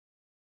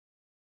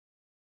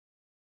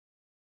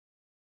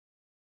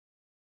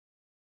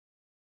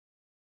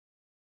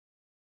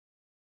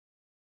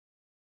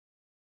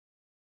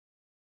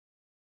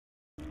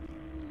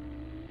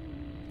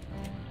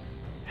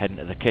Head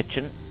into the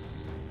kitchen.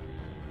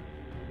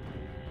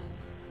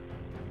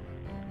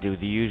 Do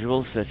the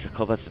usual, search the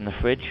cupboards in the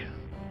fridge.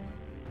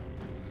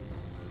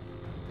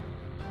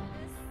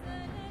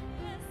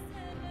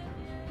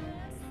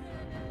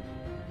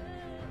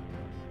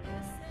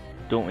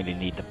 Don't really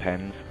need the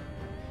pens.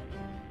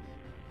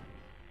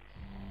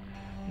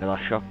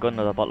 Another shotgun,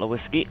 another bottle of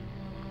whiskey.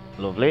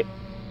 Lovely.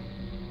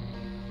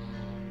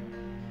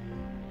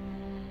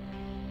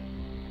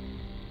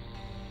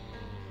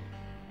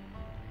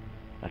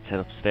 Let's head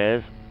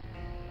upstairs.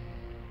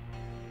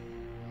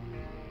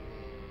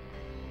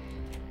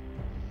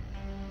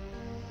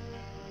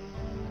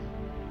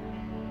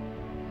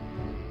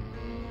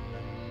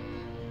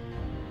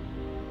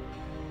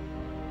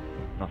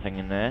 Nothing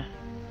in there.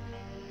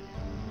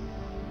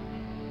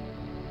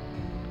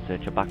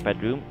 Search your back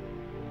bedroom.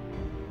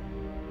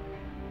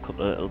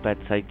 Couple of little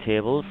bedside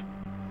tables.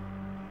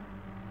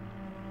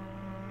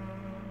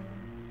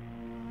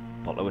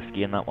 Bottle of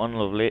whiskey in that one,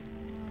 lovely.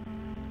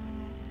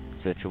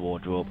 Search your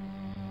wardrobe.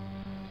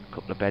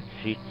 Couple of bed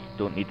sheets,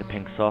 don't need the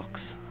pink socks.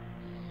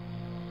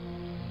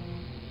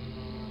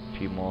 A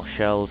few more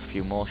shelves, a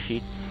few more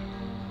sheets.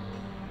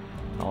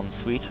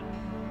 Ensuite.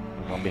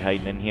 There's one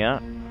hiding in here.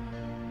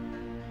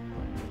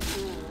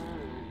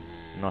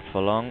 Not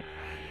for long.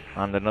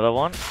 And another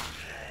one.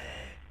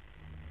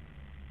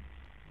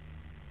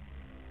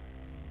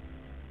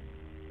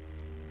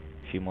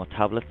 A few more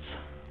tablets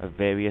of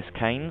various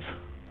kinds.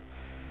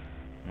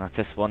 And that's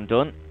this one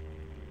done.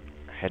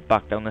 Head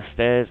back down the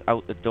stairs,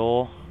 out the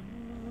door.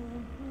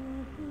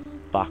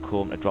 Back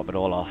home to drop it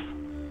all off.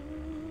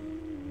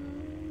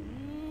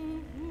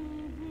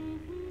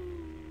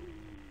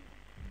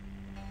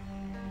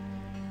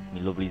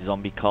 Your lovely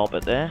zombie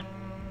carpet there.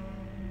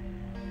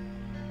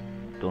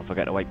 Don't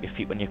forget to wipe your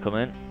feet when you come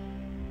in.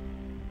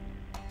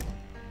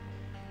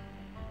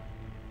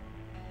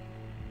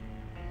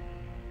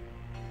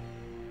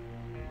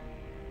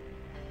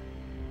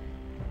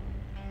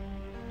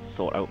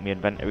 Sort out my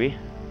inventory.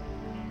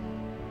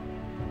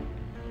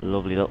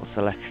 Lovely little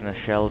selection of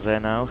shells there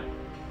now.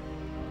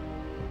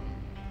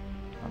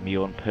 And my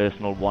own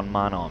personal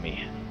one-man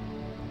army.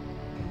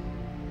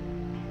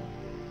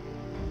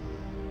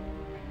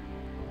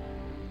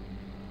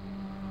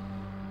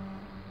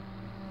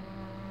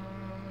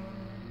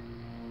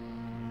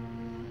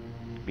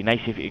 Be nice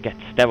if you could get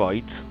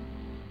steroids.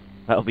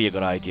 That'll be a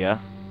good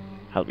idea.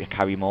 Help you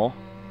carry more.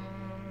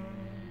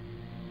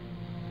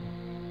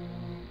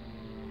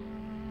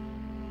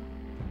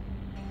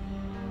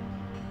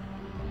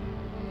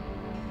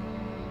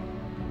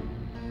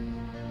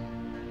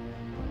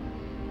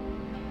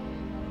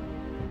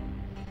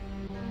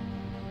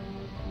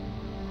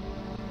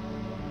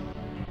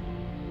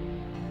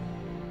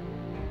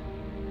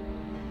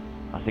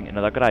 I think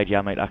another good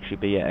idea might actually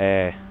be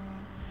a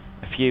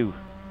few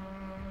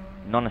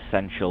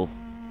non-essential,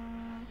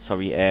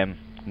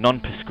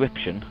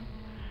 non-prescription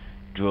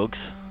drugs.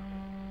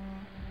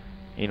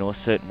 You know,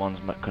 certain ones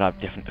could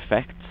have different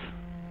effects.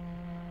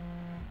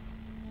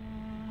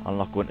 I'll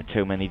not go into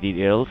too many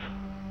details.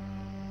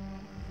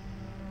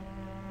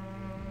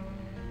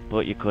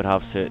 But you could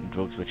have certain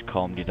drugs which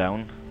calmed you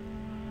down.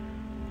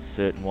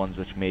 Certain ones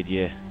which made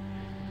you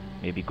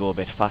maybe go a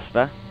bit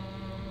faster.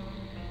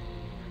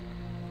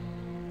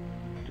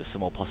 Just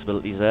some more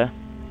possibilities there.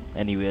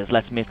 Anyways,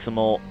 let's make some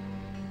more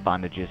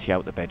bandages here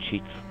out the bed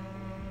sheets.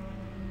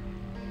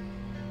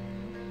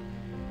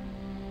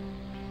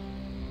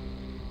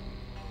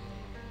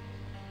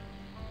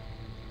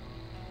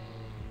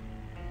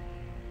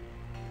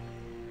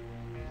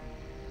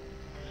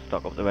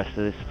 Stock up the rest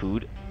of this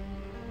food.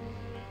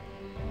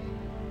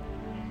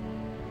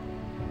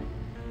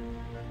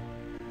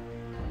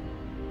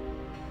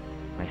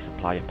 Nice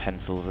supply of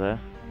pencils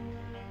there.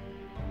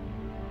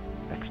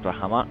 Extra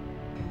hammer.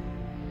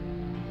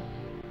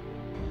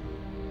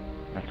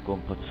 Let's go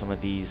and put some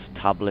of these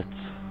tablets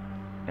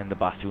in the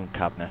bathroom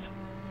cabinet.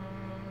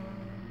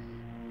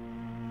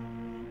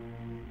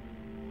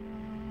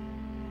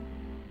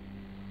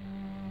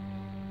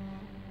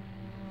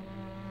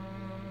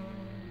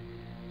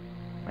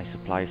 Nice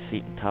supply of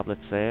Seton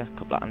tablets there, a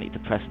couple of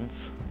antidepressants.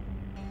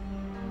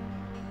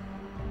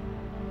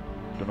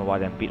 Don't know why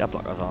them beta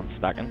blockers aren't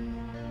stacking.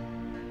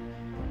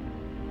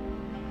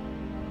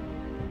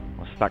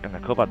 I'll stack in the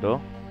cupboard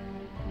though.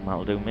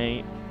 That'll do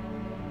me.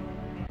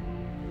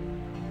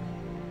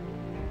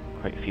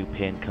 Quite a few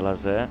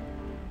painkillers there.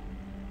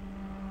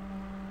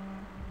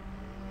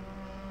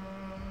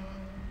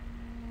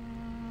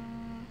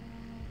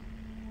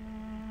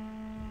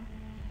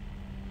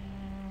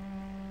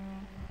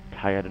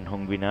 Tired and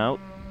hungry now.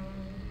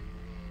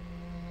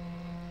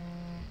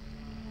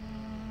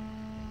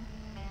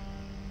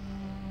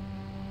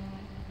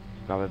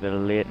 Let's grab a bit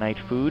of late night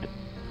food.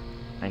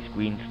 Nice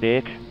green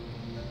steak.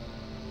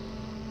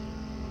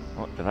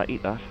 Oh, did I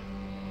eat that?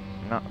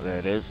 No, there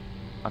it is.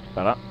 That's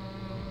better.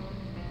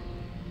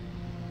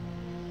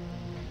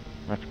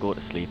 Let's go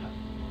to sleep.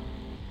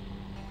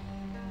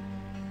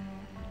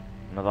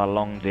 Another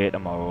long day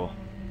tomorrow.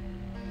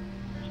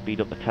 Speed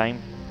up the time.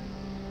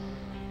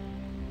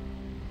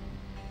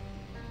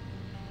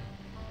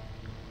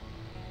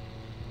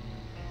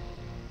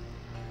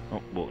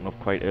 Oh, woken up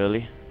quite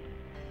early.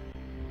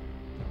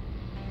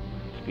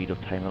 Speed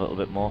up time a little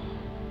bit more.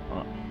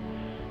 Oh,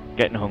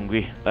 getting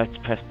hungry. Let's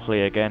press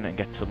play again and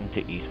get something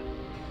to eat.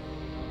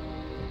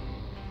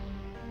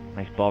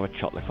 Nice bar of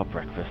chocolate for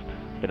breakfast.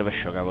 Bit of a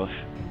sugar rush.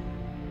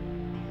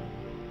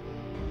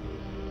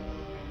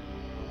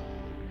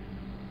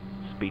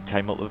 Speed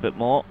time up a bit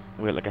more.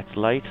 Wait till it gets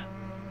light.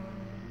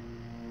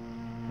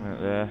 Right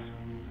there.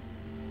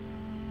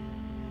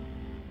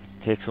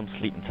 Take some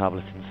sleeping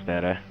tablets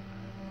instead, eh?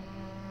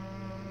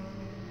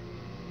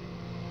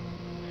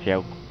 See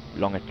how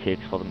long it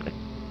takes for them to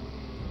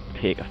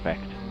take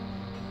effect.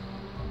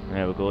 And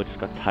there we go, just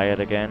got tired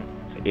again.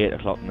 It's 8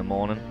 o'clock in the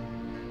morning.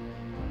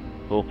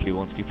 Hopefully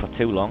won't sleep for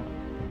too long.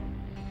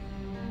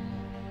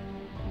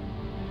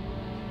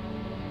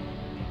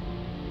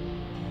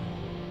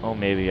 Or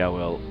maybe I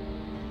will.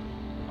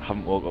 I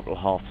haven't woke up till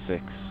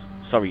 6:30.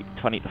 Sorry,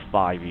 20 to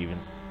 5 even.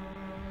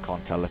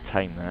 Can't tell the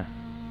time there.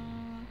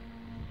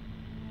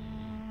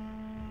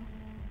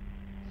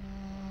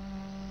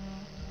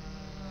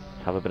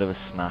 Let's have a bit of a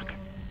snack.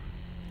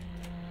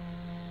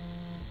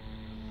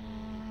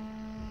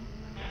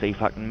 See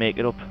if I can make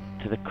it up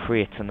to the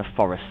crates in the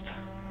forest.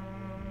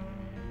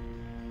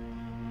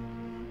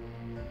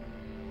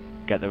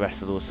 Get the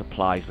rest of those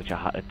supplies which I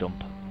had to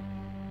dump.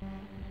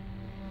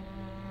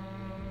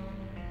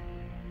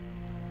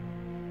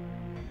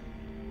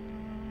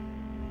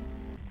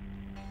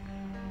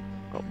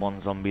 Got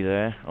one zombie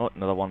there. Oh,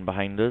 another one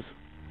behind us.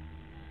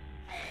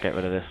 Let's get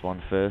rid of this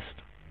one first.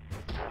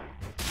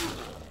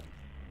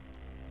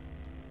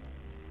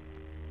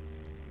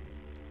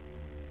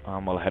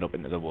 And we'll head up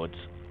into the woods.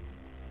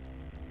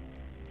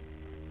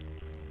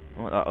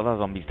 Oh, that other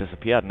zombie's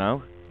disappeared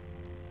now.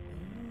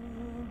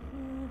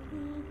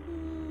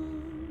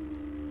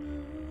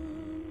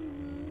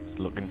 It's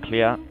looking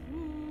clear.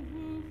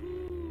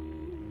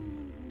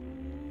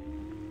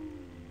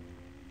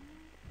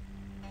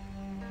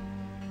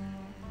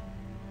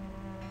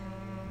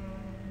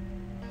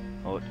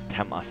 Oh,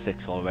 it's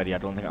 6 already. I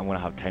don't think I'm going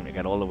to have time to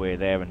get all the way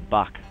there and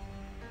back.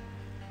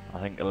 I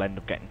think it'll end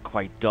up getting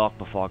quite dark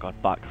before I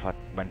got back if I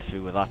went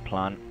through with that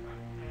plan.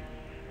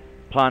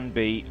 Plan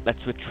B, let's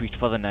retreat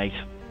for the night.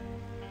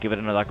 Give it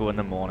another go in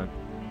the morning.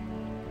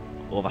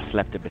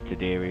 Overslept a bit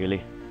today,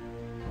 really.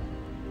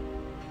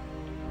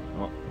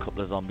 Oh, a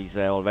couple of zombies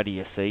there already,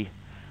 you see.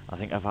 I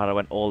think if I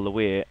went all the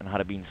way and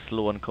had been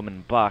slow and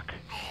coming back,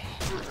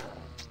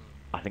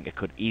 I think it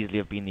could easily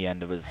have been the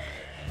end of us.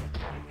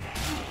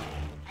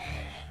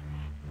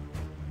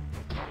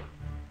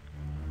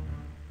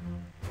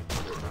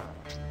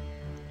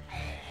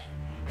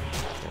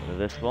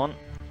 This one.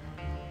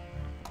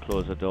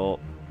 Close the door.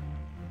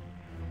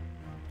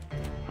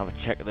 Have a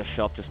check at the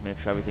shop, just make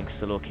sure everything's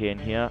still okay in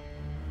here.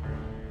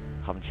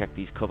 Haven't checked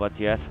these cupboards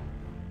yet.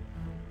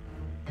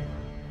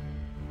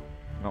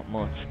 Not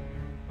much.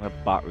 A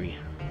battery.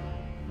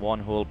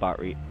 One whole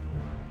battery.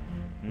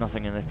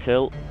 Nothing in the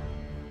till.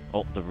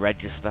 Oh, the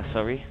register,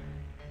 sorry.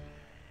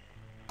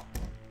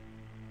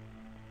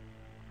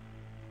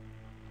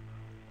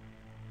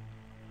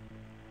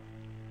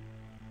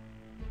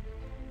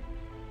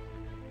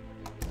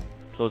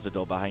 Close the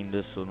door behind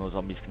us so no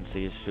zombies can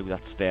see us through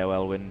that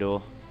stairwell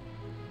window.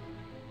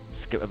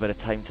 Skip a bit of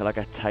time till I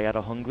get tired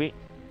or hungry.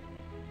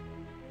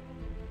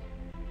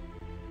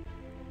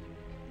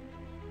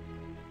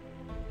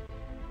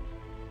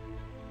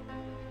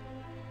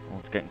 Oh,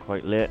 it's getting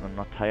quite late and I'm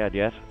not tired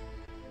yet.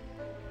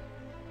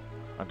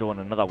 I don't want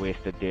another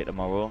wasted day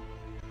tomorrow.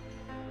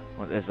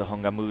 Well, there's the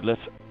hunger moodlet.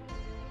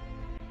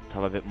 Let's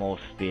have a bit more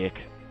steak.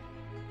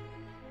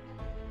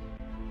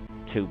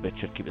 2 bits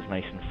should keep us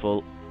nice and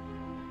full.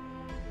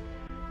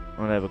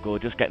 Oh, there we go,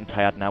 just getting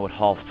tired now at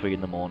 3:30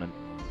 in the morning.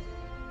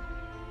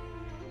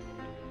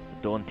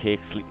 Don't take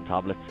sleeping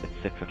tablets at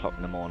 6 o'clock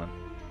in the morning.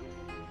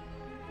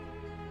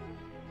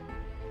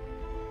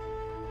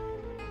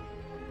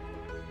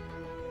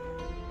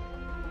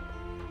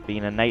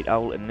 Being a night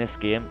owl in this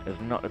game is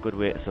not a good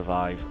way to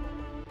survive.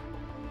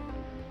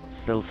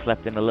 Still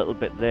slept in a little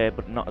bit there,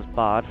 but not as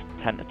bad.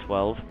 10 to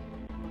 12.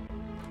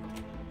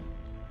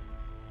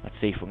 Let's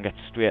see if we can get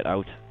straight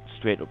out,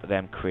 straight up to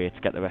them crates,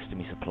 get the rest of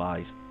my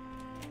supplies.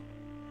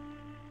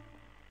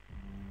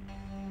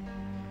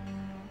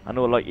 I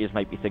know a lot of you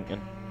might be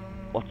thinking,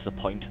 what's the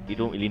point? You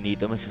don't really need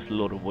them, it's just a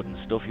load of wood and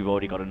stuff. You've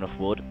already got enough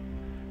wood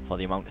for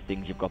the amount of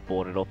things you've got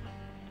boarded up.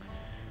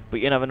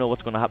 But you never know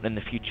what's going to happen in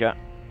the future.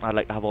 I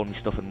like to have all my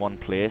stuff in one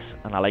place,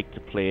 and I like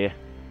to play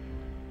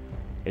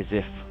as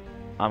if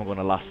I'm going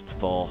to last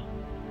for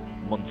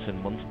months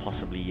and months,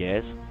 possibly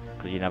years,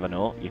 because you never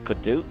know, you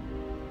could do.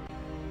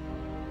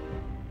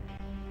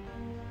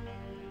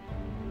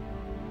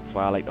 That's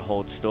why I like to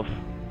hoard stuff.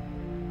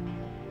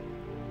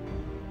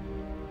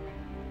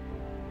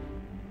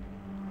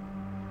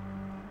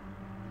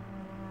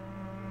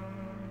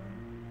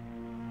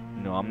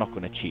 No, I'm not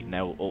going to cheat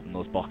now, open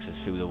those boxes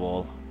through the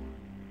wall.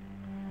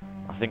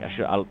 I think I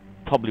should, I'll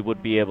probably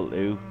would be able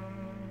to.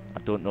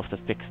 I don't know if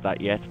they've fixed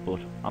that yet, but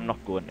I'm not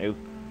going to.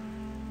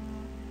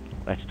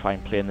 Let's try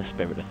and play in the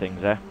spirit of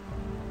things there.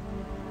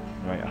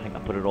 Right, I think I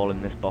put it all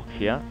in this box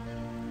here.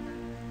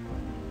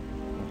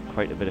 That's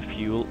quite a bit of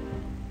fuel.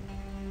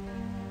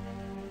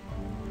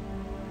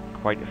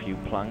 Quite a few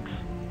planks.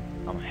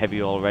 I'm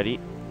heavy already.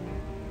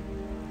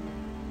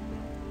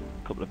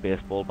 A couple of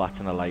baseball bats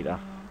and a lighter.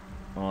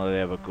 Oh,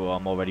 there we go.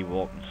 I'm already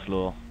walking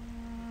slow.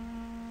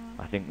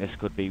 I think this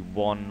could be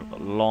one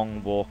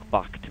long walk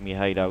back to my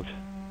hideout.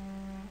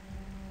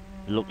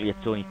 Luckily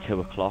it's only 2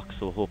 o'clock,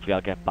 so hopefully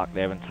I'll get back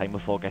there in time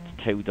before it gets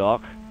too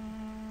dark.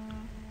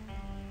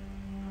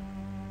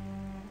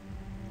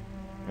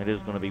 It is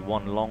going to be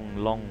one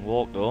long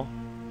walk though.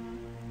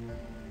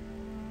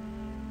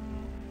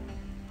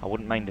 I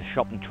wouldn't mind a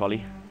shopping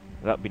trolley.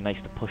 That would be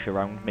nice to push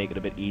around, make it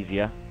a bit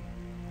easier.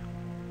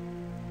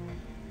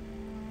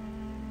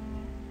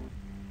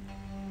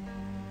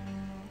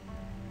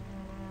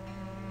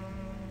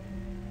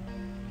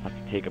 Have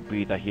to take a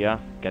breather here,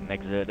 getting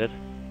exerted.